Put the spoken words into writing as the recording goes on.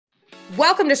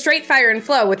Welcome to Straight Fire and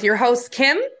Flow with your hosts,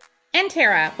 Kim and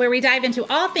Tara, where we dive into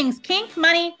all things kink,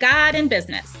 money, God, and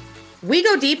business. We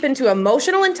go deep into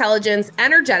emotional intelligence,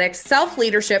 energetics,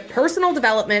 self-leadership, personal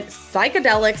development,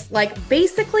 psychedelics, like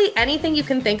basically anything you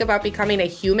can think about becoming a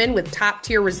human with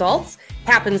top-tier results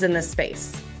happens in this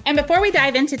space. And before we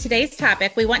dive into today's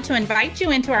topic, we want to invite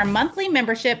you into our monthly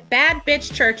membership, Bad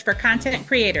Bitch Church for Content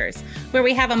Creators, where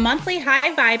we have a monthly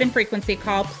high vibe and frequency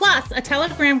call, plus a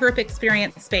Telegram group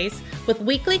experience space with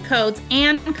weekly codes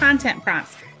and content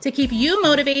prompts to keep you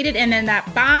motivated and in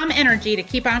that bomb energy to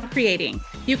keep on creating.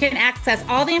 You can access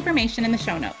all the information in the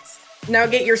show notes. Now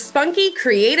get your spunky,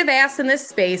 creative ass in this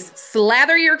space,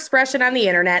 slather your expression on the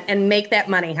internet, and make that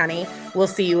money, honey. We'll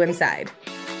see you inside.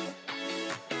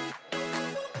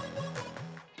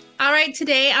 All right,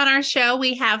 today on our show,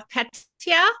 we have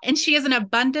Petya, and she is an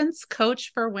abundance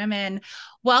coach for women.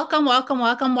 Welcome, welcome,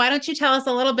 welcome. Why don't you tell us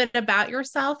a little bit about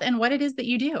yourself and what it is that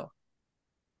you do?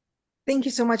 Thank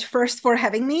you so much first for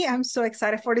having me. I'm so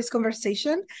excited for this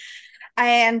conversation.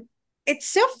 And it's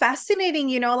so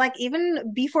fascinating, like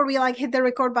even before we hit the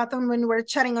record button when we're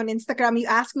chatting on Instagram, you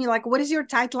ask me what is your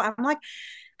title? I'm like,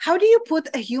 how do you put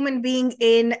a human being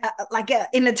in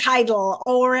in a title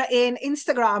or in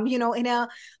Instagram, in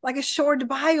a short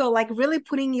bio, really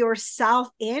putting yourself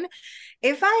in?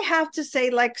 If I have to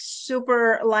say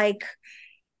super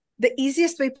the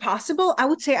easiest way possible, I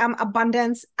would say I'm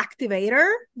abundance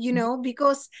activator,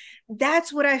 because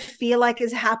that's what I feel like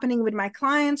is happening with my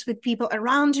clients, with people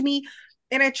around me.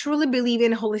 And I truly believe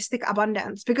in holistic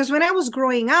abundance, because when I was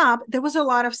growing up, there was a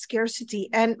lot of scarcity.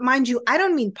 And mind you, I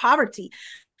don't mean poverty.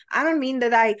 I don't mean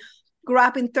that I grew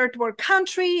up in third world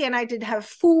country and I did have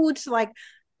food. My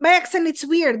accent, it's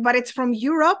weird, but it's from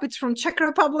Europe. It's from Czech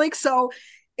Republic. So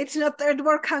it's not third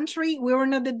world country. We were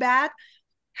not that bad.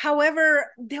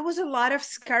 However, there was a lot of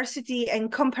scarcity and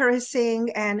comparison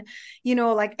and,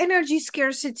 energy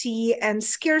scarcity and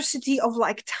scarcity of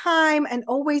time and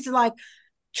always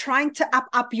trying to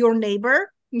up your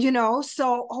neighbor,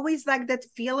 so always that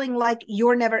feeling like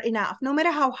you're never enough. No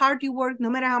matter how hard you work, no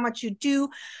matter how much you do,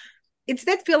 it's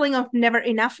that feeling of never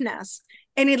enoughness.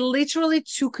 And it literally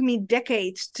took me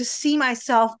decades to see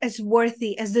myself as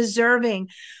worthy, as deserving,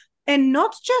 and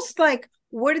not just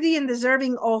worthy and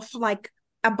deserving of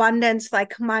abundance,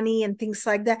 like money and things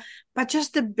like that, but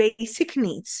just the basic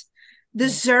needs,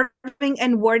 deserving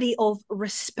and worthy of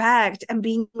respect and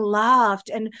being loved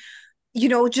and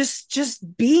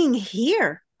just being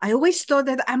here. I always thought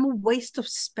that I'm a waste of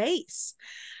space.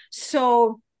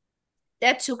 So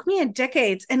that took me a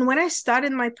decade. And when I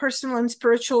started my personal and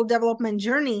spiritual development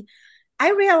journey,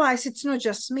 I realized it's not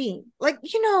just me.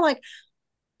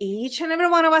 Each and every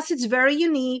one of us is very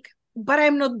unique, but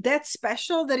I'm not that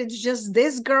special that it's just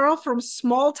this girl from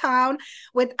small town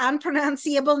with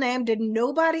unpronounceable name that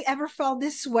nobody ever felt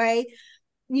this way,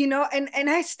 and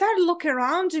I started looking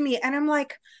around me and I'm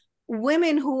like,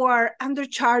 women who are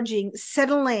undercharging,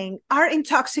 settling, are in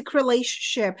toxic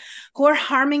relationship, who are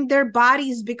harming their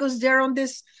bodies because they're on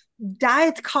this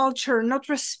diet culture, not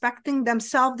respecting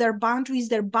themselves, their boundaries,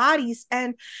 their bodies.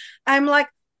 And I'm like,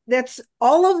 that's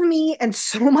all of me and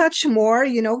so much more,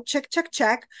 check, check,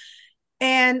 check.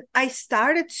 And I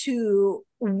started to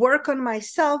work on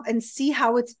myself and see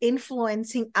how it's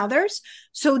influencing others.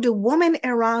 So the women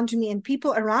around me and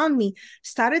people around me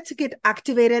started to get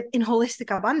activated in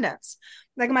holistic abundance.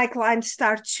 My clients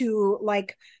start to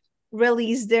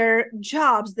release their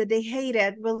jobs that they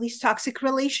hated, release toxic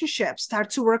relationships,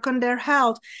 start to work on their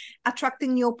health,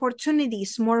 attracting new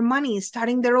opportunities, more money,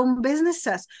 starting their own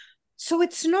businesses. So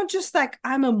it's not just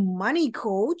I'm a money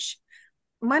coach.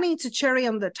 Money is a cherry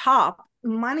on the top.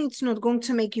 Money is not going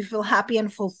to make you feel happy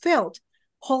and fulfilled.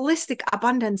 Holistic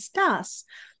abundance does.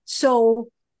 So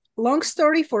long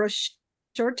story for a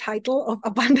short title of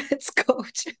abundance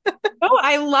coach. Oh,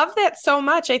 I love that so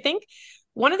much. I think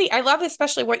I love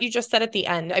especially what you just said at the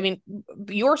end. I mean,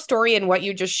 your story and what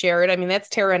you just shared, I mean, that's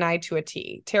Tara and I to a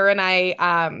T. Tara and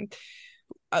I,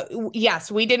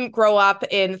 yes, we didn't grow up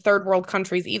in third world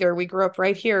countries either. We grew up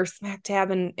right here, smack dab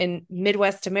in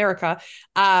Midwest America.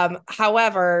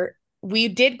 However, we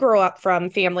did grow up from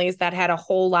families that had a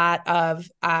whole lot of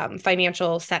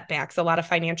financial setbacks, a lot of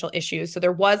financial issues. So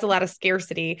there was a lot of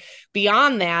scarcity.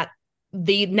 Beyond that,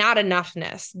 the not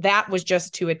enoughness, that was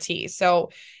just to a T.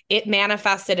 So it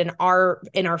manifested in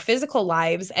our physical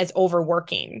lives as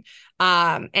overworking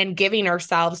and giving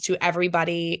ourselves to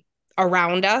everybody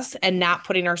around us and not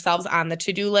putting ourselves on the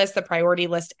to-do list, the priority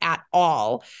list at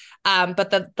all. But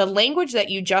the language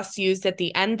that you just used at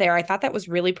the end there, I thought that was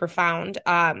really profound.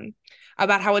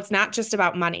 about how it's not just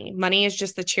about money. Money is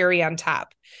just the cherry on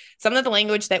top. Some of the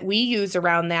language that we use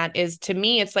around that is, to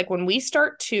me, it's like when we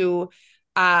start to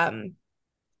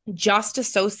just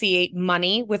associate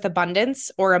money with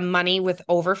abundance or a money with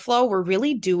overflow, we're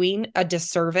really doing a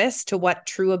disservice to what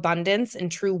true abundance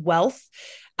and true wealth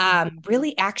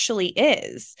really actually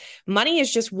is. Money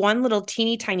is just one little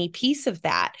teeny tiny piece of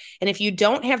that. And if you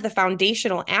don't have the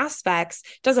foundational aspects,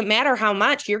 doesn't matter how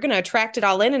much, you're going to attract it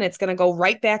all in and it's going to go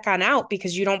right back on out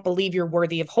because you don't believe you're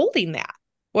worthy of holding that.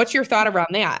 What's your thought around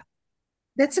that?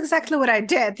 That's exactly what I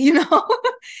did, you know.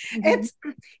 Mm-hmm. It's,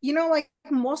 you know, like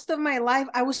most of my life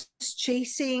I was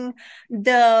chasing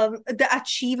the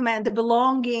achievement, the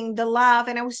belonging, the love,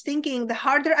 and I was thinking the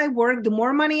harder I work, the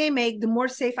more money I make, the more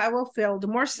safe I will feel, the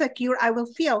more secure I will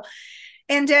feel.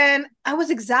 And then I was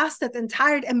exhausted and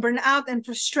tired and burned out and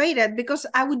frustrated because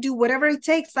I would do whatever it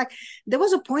takes. Like there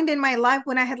was a point in my life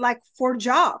when I had like 4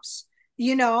 jobs,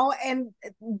 you know, and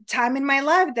time in my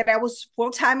life that I was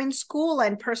full-time in school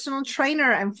and personal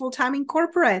trainer and full-time in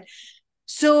corporate.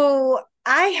 So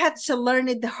I had to learn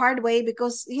it the hard way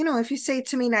because, you know, if you say it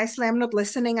to me nicely, I'm not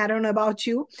listening. I don't know about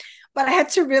you, but I had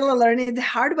to really learn it the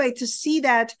hard way to see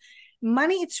that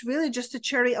money, it's really just a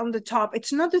cherry on the top.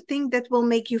 It's not the thing that will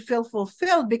make you feel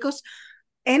fulfilled, because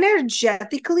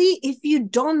energetically, if you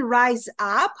don't rise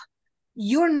up,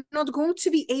 you're not going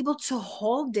to be able to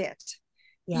hold it.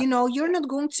 Yeah. You know, you're not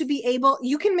going to be able,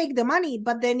 you can make the money,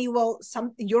 but then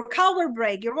your car will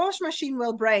break, your wash machine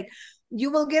will break, you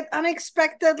will get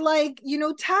unexpected, like, you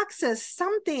know, taxes,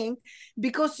 something,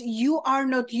 because you are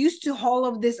not used to all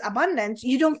of this abundance.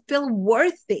 You don't feel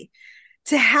worthy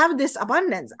to have this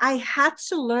abundance. I had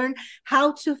to learn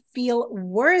how to feel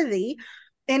worthy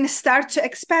and start to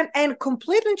expand and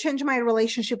completely change my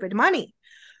relationship with money.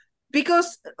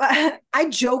 Because I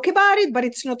joke about it, but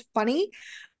it's not funny.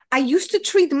 I used to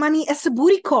treat money as a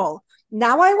booty call.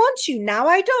 Now I want you. Now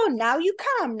I don't. Now you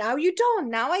come. Now you don't.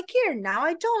 Now I care. Now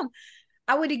I don't.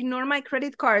 I would ignore my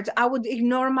credit cards. I would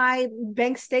ignore my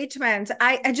bank statements.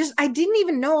 I didn't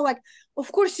even know, like,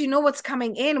 of course, you know what's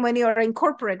coming in when you're in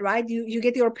corporate, right? You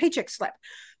get your paycheck slip.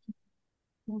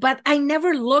 But I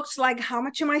never looked like, how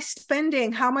much am I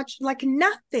spending? How much, like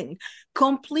nothing,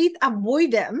 complete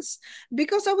avoidance,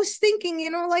 because I was thinking, you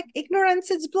know, like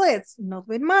ignorance is bliss, not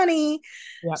with money.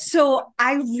 Yep. So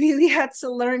I really had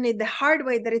to learn it the hard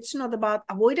way, that it's not about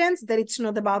avoidance, that it's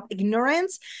not about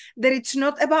ignorance, that it's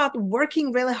not about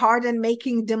working really hard and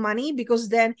making the money, because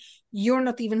then you're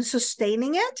not even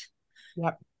sustaining it.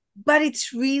 Yep. But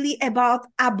it's really about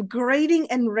upgrading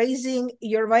and raising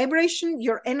your vibration,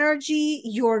 your energy,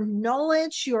 your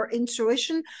knowledge, your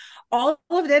intuition. All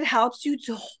of that helps you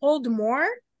to hold more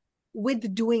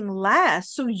with doing less.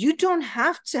 So you don't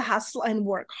have to hustle and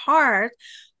work hard.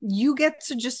 You get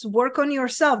to just work on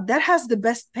yourself. That has the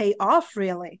best payoff,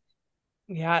 really.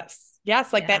 Yes.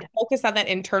 Like that focus on that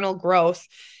internal growth.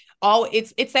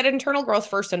 It's that internal growth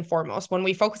first and foremost. When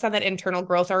we focus on that internal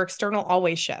growth, our external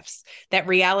always shifts. That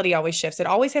reality always shifts. It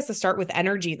always has to start with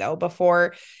energy, though,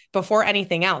 before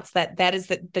anything else. That is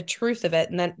the truth of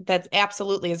it. And that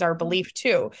absolutely is our belief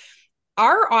too.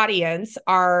 Our audience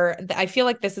I feel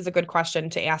like this is a good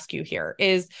question to ask you here,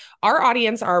 is our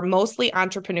audience are mostly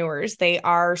entrepreneurs. They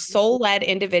are soul-led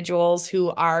individuals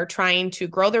who are trying to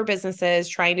grow their businesses,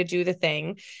 trying to do the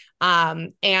thing.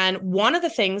 And one of the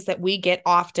things that we get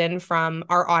often from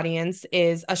our audience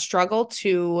is a struggle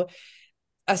to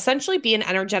essentially be an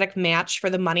energetic match for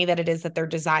the money that it is that they're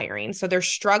desiring. So they're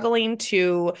struggling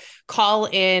to call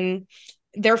in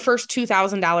their first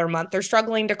 $2,000 a month. They're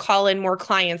struggling to call in more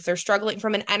clients. They're struggling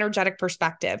from an energetic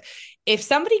perspective. If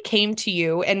somebody came to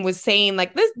you and was saying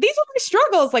like, these are my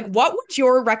struggles, like what would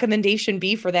your recommendation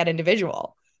be for that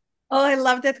individual? Oh, I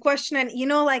love that question. And, you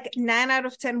know, like 9 out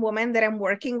of 10 women that I'm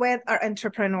working with are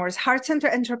entrepreneurs,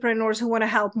 heart-centered entrepreneurs who want to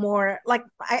help more. Like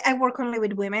I work only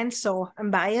with women, so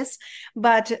I'm biased,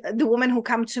 but the women who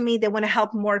come to me, they want to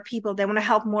help more people. They want to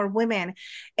help more women.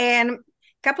 And a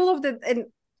couple of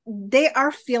they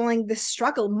are feeling the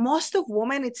struggle. Most of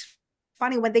women, it's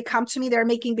funny, when they come to me, they're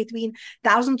making between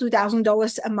 $1,000 to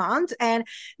 $2,000 a month, and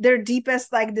their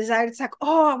deepest like desire, it's like,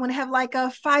 oh, I want to have like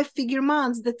a 5-figure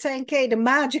month, the 10K, the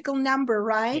magical number,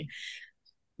 right?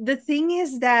 The thing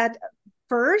is that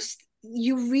first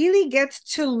you really get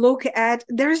to look at,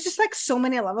 there's just like so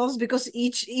many levels, because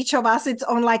each of us, it's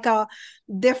on like a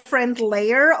different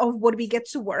layer of what we get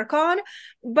to work on.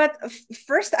 But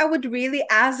first I would really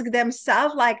ask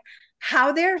themselves like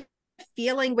how they're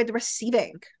feeling with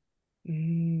receiving.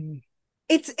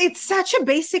 It's such a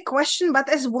basic question, but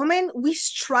as women, we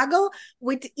struggle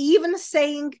with even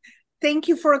saying thank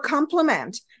you for a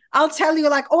compliment. I'll tell you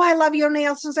like, oh, I love your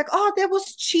nails. And it's like, oh, that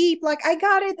was cheap. Like I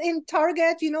got it in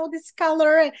Target, this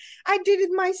color, and I did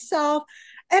it myself.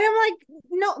 And I'm like,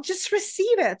 no, just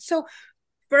receive it. So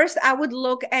first I would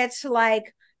look at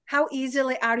like, how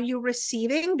easily are you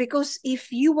receiving? Because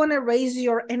if you want to raise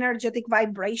your energetic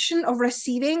vibration of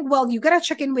receiving, well, you got to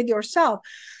check in with yourself.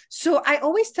 So I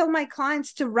always tell my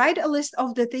clients to write a list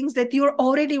of the things that you're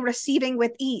already receiving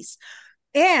with ease.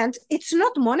 And it's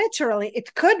not monetarily,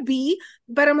 it could be,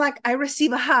 but I'm like, I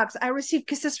receive hugs, I receive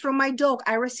kisses from my dog,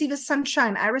 I receive a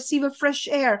sunshine, I receive a fresh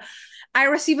air, I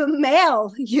receive a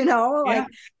mail, like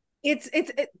it's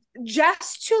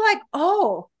just to like,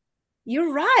 oh,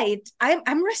 you're right.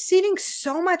 I'm receiving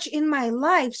so much in my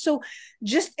life. So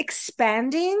just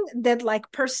expanding that like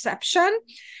perception.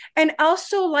 And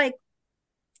also like,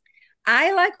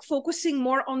 I like focusing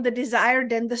more on the desire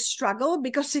than the struggle,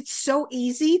 because it's so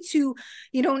easy to,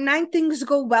 9 things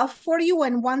go well for you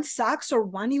and 1 sucks, or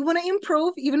 1 you want to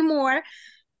improve even more.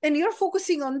 And you're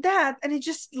focusing on that, and it's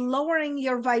just lowering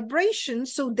your vibration.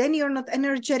 So then you're not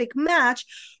energetic match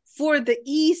for the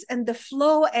ease and the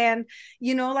flow. And,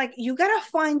 like you got to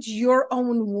find your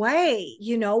own way,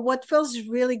 what feels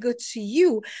really good to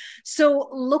you. So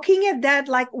looking at that,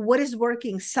 like what is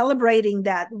working, celebrating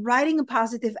that, writing a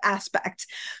positive aspect,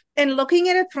 and looking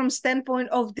at it from standpoint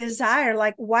of desire,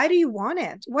 like, why do you want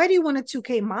it? Why do you want a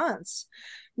 2K months?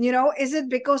 Is it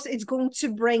because it's going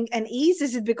to bring an ease?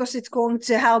 Is it because it's going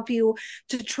to help you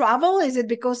to travel? Is it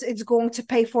because it's going to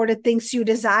pay for the things you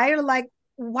desire? Like,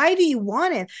 why do you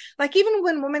want it? Like, even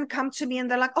when women come to me and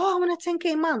they're like, oh, I want a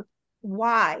 10K month.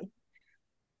 Why?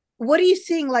 What are you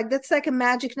seeing? Like, that's like a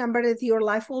magic number that your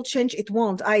life will change. It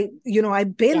won't. I've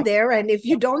been there. And if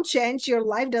you don't change, your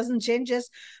life doesn't change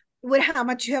just with how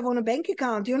much you have on a bank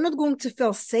account. You're not going to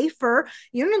feel safer.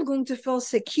 You're not going to feel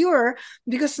secure,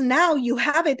 because now you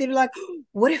have it. They're like,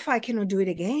 what if I cannot do it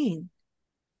again?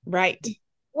 Right.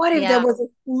 What if there was a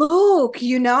fluke,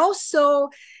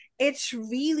 So it's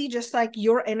really just like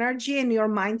your energy and your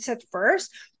mindset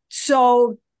first.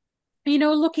 So,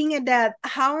 looking at that,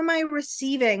 how am I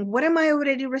receiving? What am I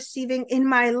already receiving in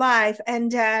my life? And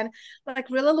then like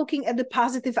really looking at the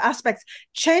positive aspects,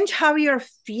 change how you're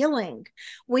feeling.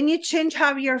 When you change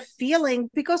how you're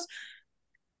feeling, because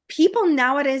people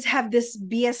nowadays have this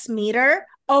BS meter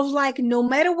of like, no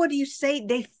matter what you say,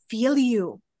 they feel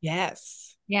you. Yes.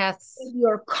 With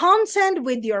your content,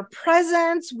 with your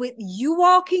presence, with you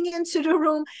walking into the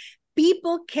room,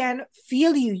 people can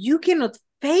feel you. You cannot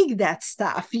fake that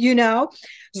stuff,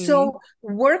 So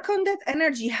work on that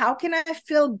energy. How can I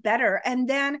feel better? And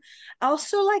then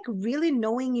also like really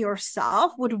knowing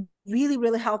yourself would really,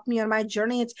 really help me on my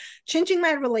journey. It's changing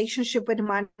my relationship with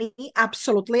money.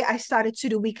 Absolutely. I started to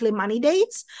do weekly money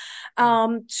dates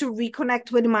to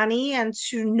reconnect with money and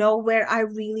to know where I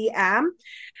really am.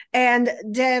 And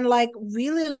then like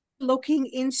really looking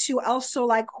into also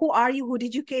like, who are you? Who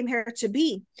did you came here to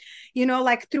be?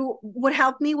 Like through what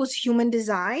helped me was human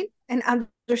design and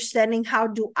understanding how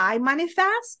do I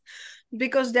manifest,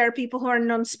 because there are people who are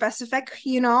non-specific,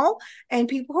 and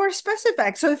people who are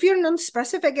specific. So if you're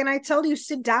non-specific and I tell you,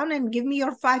 sit down and give me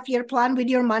your 5-year plan with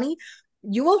your money,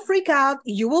 you will freak out,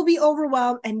 you will be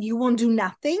overwhelmed, and you won't do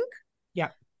nothing. Yeah.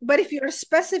 But if you're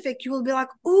specific, you will be like,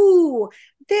 ooh,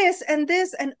 this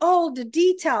and all the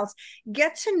details.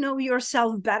 Get to know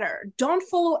yourself better. Don't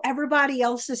follow everybody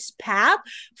else's path.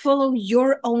 Follow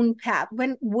your own path.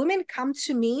 When women come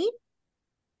to me,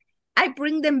 I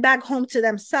bring them back home to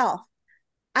themselves.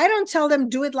 I don't tell them,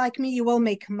 do it like me, you will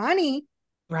make money.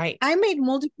 Right. I made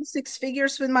multiple 6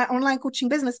 figures with my online coaching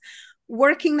business,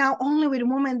 working now only with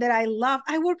women that I love.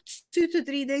 I work 2 to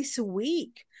 3 days a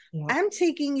week. Yeah. I'm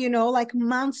taking, like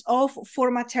months off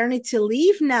for maternity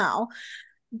leave now.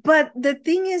 But the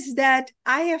thing is that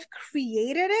I have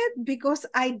created it because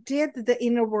I did the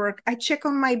inner work. I check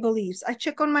on my beliefs. I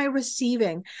check on my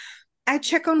receiving. I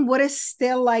check on what is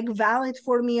still like valid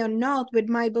for me or not with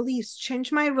my beliefs,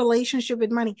 change my relationship with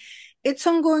money. It's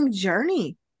an ongoing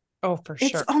journey. Oh, for sure.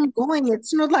 It's ongoing.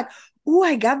 It's not like, oh,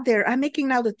 I got there. I'm making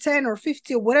now the 10 or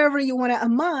 50 or whatever you want a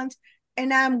month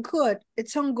and I'm good.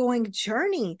 It's an ongoing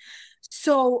journey.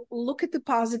 So look at the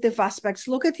positive aspects,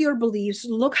 look at your beliefs,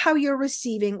 look how you're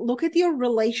receiving, look at your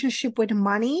relationship with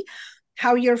money,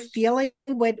 how you're feeling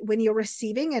when you're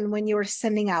receiving and when you're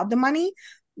sending out the money.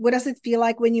 What does it feel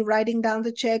like when you're writing down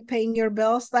the check, paying your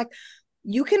bills? Like,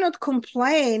 you cannot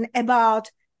complain about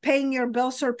paying your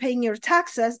bills or paying your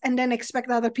taxes and then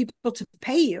expect other people to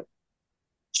pay you.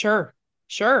 Sure.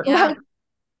 Yeah. Like,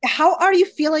 how are you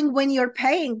feeling when you're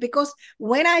paying? Because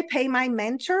when I pay my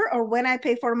mentor or when I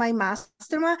pay for my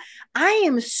mastermind, I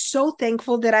am so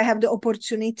thankful that I have the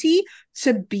opportunity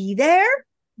to be there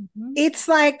it's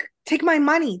like, take my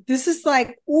money. This is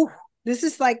like, ooh, this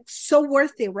is like so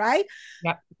worth it, right?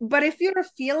 Yep. But if you're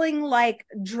feeling like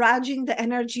drudging the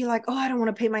energy, like, oh, I don't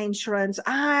want to pay my insurance,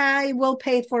 I will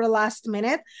pay it for the last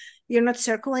minute. You're not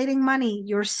circulating money.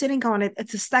 You're sitting on it.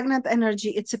 It's a stagnant energy.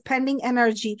 It's a pending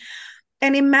energy.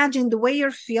 And imagine the way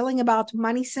you're feeling about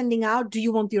money sending out. Do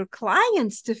you want your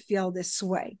clients to feel this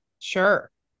way? Sure.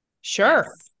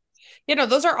 Yes.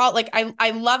 Those are all like, I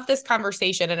love this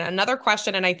conversation. And another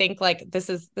question, and I think like this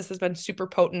has been super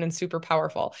potent and super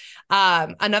powerful.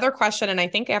 Another question, and I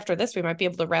think after this we might be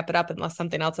able to wrap it up unless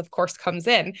something else of course comes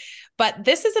in. But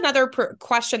this is another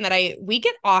question that we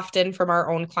get often from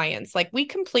our own clients. Like I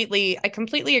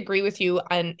completely agree with you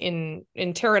in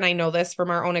Tara, and I know this from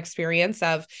our own experience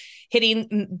of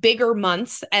hitting bigger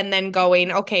months and then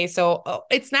going, okay, so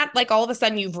it's not like all of a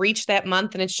sudden you've reached that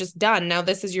month and it's just done. Now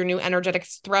this is your new energetic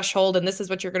threshold and this is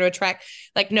what you're going to attract.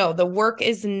 Like, no, the work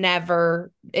is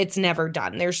never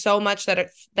done. There's so much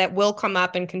that will come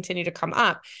up and continue to come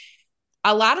up.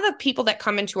 A lot of the people that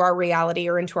come into our reality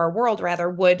or into our world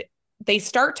rather they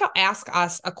start to ask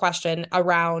us a question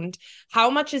around how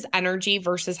much is energy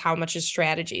versus how much is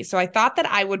strategy. So I thought that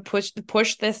I would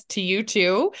push this to you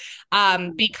too,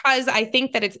 because I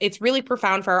think that it's really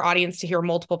profound for our audience to hear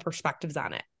multiple perspectives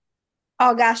on it.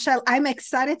 Oh gosh, I'm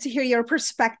excited to hear your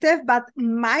perspective, but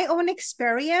my own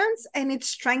experience, and it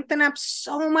strengthened up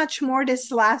so much more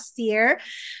this last year,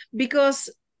 because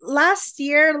last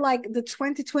year, like the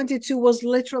 2022 was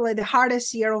literally the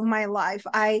hardest year of my life.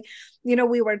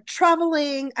 We were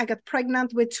traveling, I got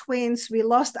pregnant with twins, we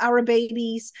lost our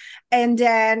babies. And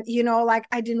then,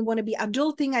 I didn't want to be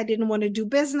adulting. I didn't want to do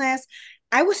business.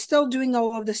 I was still doing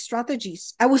all of the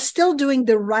strategies. I was still doing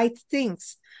the right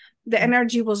things. The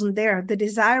energy wasn't there. The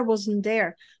desire wasn't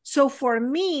there. So for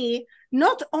me,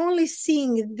 not only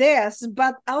seeing this,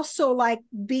 but also like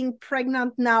being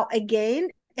pregnant now again,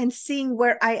 and seeing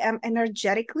where I am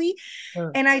energetically.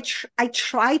 Sure. And I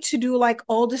try to do like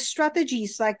all the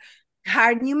strategies, like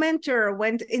hired new mentor,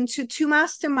 went into 2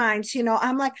 masterminds.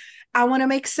 I'm like, I want to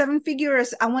make 7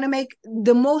 figures. I want to make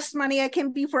the most money I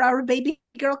can before our baby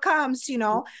girl comes.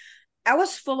 I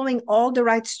was following all the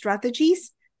right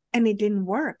strategies and it didn't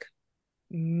work.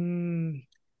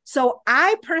 So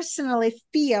I personally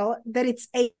feel that it's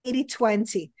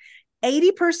 80-20.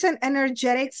 80%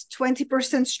 energetics,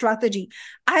 20% strategy.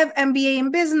 I have MBA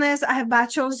in business. I have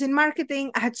bachelor's in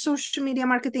marketing. I had social media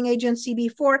marketing agency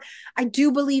before. I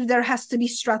do believe there has to be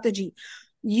strategy.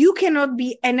 You cannot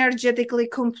be energetically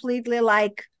completely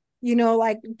like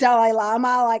Dalai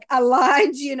Lama, like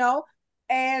aligned,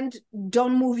 and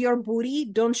don't move your booty,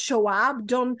 don't show up,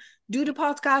 don't do the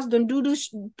podcast, don't do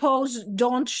the post,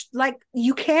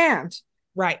 you can't.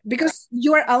 Right. Because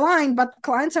you're aligned, but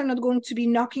clients are not going to be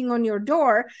knocking on your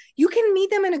door. You can meet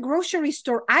them in a grocery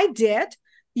store. I did,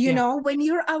 when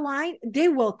you're aligned, they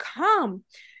will come.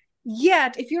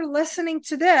 Yet, if you're listening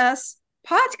to this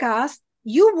podcast,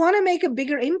 you want to make a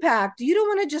bigger impact. You don't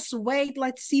want to just wait,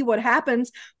 let's see what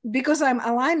happens because I'm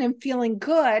aligned and feeling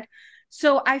good.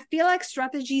 So I feel like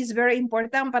strategy is very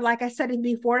important. But like I said it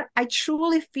before, I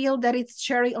truly feel that it's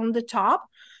cherry on the top.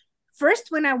 First,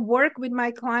 when I work with my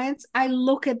clients, I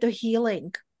look at the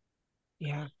healing.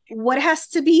 Yeah. What has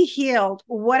to be healed?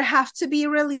 What has to be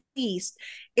released?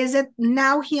 Is it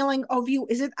now healing of you?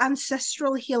 Is it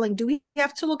ancestral healing? Do we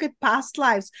have to look at past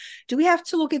lives? Do we have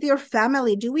to look at your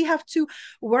family? Do we have to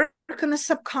work on a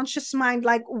subconscious mind?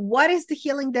 Like, what is the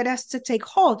healing that has to take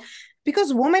hold?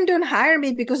 Because women don't hire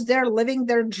me because they're living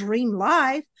their dream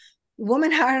life.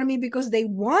 Women hire me because they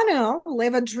want to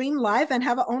live a dream life and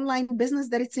have an online business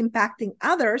that it's impacting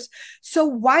others. So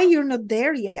why you're not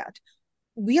there yet?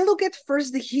 We look at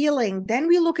first the healing, then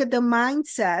we look at the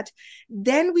mindset,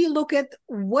 then we look at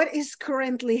what is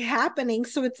currently happening.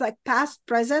 So it's like past,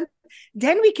 present,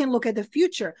 then we can look at the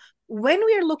future. When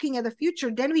we are looking at the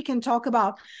future, then we can talk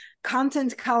about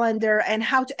content calendar and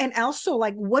how to, and also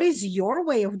like, what is your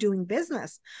way of doing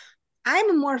business?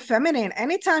 I'm more feminine.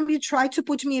 Anytime you try to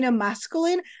put me in a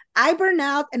masculine, I burn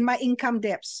out and my income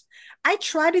dips. I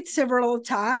tried it several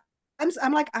times.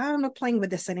 I'm like, I'm not playing with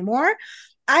this anymore.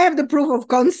 I have the proof of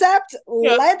concept.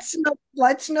 Yep.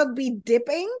 Let's not be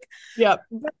dipping. Yep.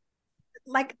 But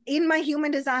like in my human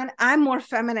design, I'm more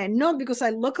feminine, not because I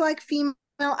look like female.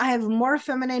 I have more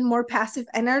feminine, more passive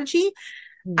energy.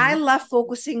 I love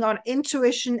focusing on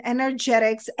intuition,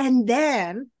 energetics, and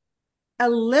then a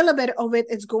little bit of it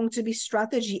is going to be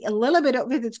strategy. A little bit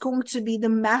of it is going to be the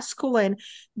masculine,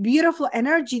 beautiful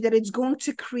energy that it's going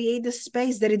to create the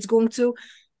space, that it's going to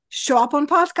show up on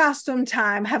podcast on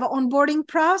time, have an onboarding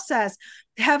process,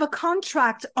 have a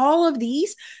contract, all of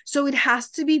these. So it has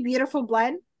to be beautiful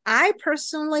blend. I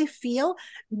personally feel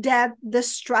that the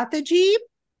strategy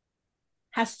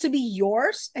has to be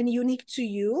yours and unique to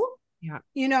you. Yeah.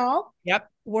 Yep.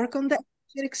 Work on the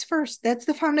energetics first. That's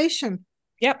the foundation.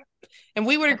 Yep. And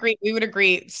we would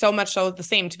agree so much so the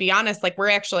same. To be honest, like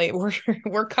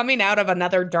we're coming out of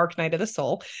another dark night of the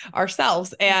soul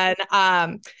ourselves. And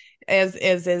as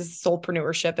is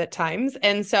soulpreneurship at times.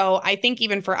 And so I think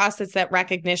even for us, it's that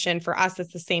recognition. For us,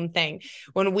 it's the same thing.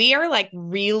 When we are like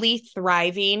really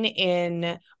thriving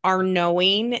in our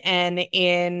knowing and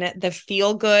in the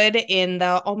feel good, in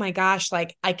the, oh my gosh,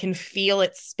 like I can feel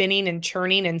it spinning and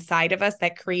churning inside of us,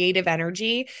 that creative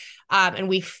energy. And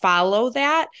we follow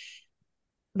that,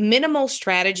 minimal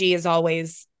strategy is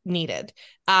always needed.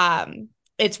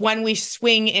 It's when we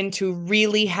swing into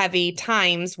really heavy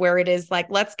times where it is like,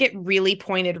 let's get really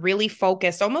pointed, really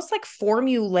focused, almost like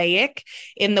formulaic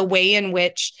in the way in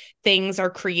which things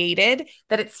are created,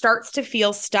 that it starts to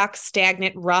feel stuck,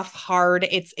 stagnant, rough, hard.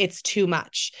 It's too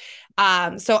much.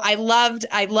 So I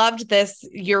loved this,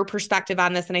 your perspective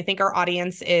on this. And I think our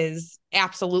audience is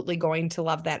absolutely going to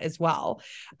love that as well.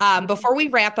 Before we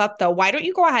wrap up though, why don't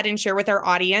you go ahead and share with our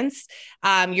audience,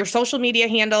 your social media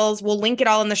handles? We'll link it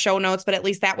all in the show notes, but at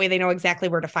least that way they know exactly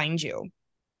where to find you.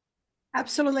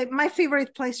 Absolutely. My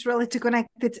favorite place really to connect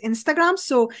is Instagram.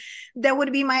 So that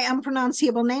would be my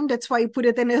unpronounceable name. That's why you put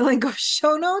it in the link of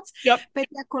show notes. Yep.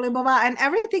 Petya Kolibova, and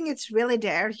everything it's really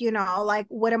there, like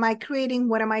what am I creating?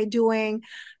 What am I doing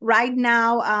right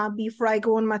now? Before I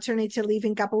go on maternity leave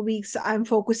in a couple of weeks, I'm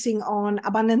focusing on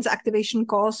abundance activation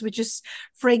calls, which is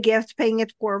free gift, paying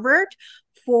it forward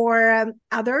for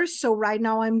others. So right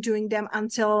now I'm doing them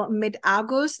until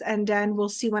mid-August, and then we'll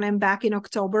see when I'm back in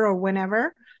October or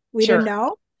whenever. We don't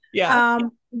know. Yeah.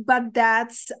 But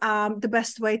that's the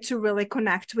best way to really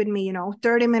connect with me,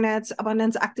 30 minutes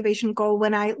abundance activation call,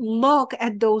 when I look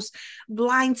at those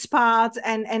blind spots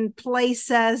and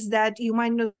places that you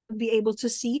might not be able to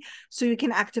see, so you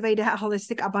can activate a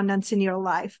holistic abundance in your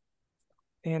life.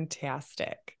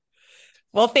 Fantastic.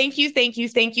 Well, thank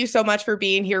you so much for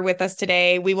being here with us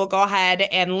today. We will go ahead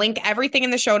and link everything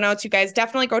in the show notes. You guys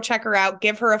definitely go check her out.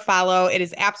 Give her a follow. It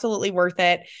is absolutely worth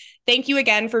it. Thank you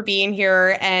again for being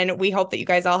here. And we hope that you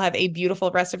guys all have a beautiful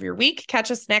rest of your week.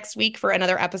 Catch us next week for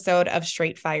another episode of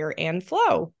Straight Fire and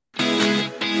Flow.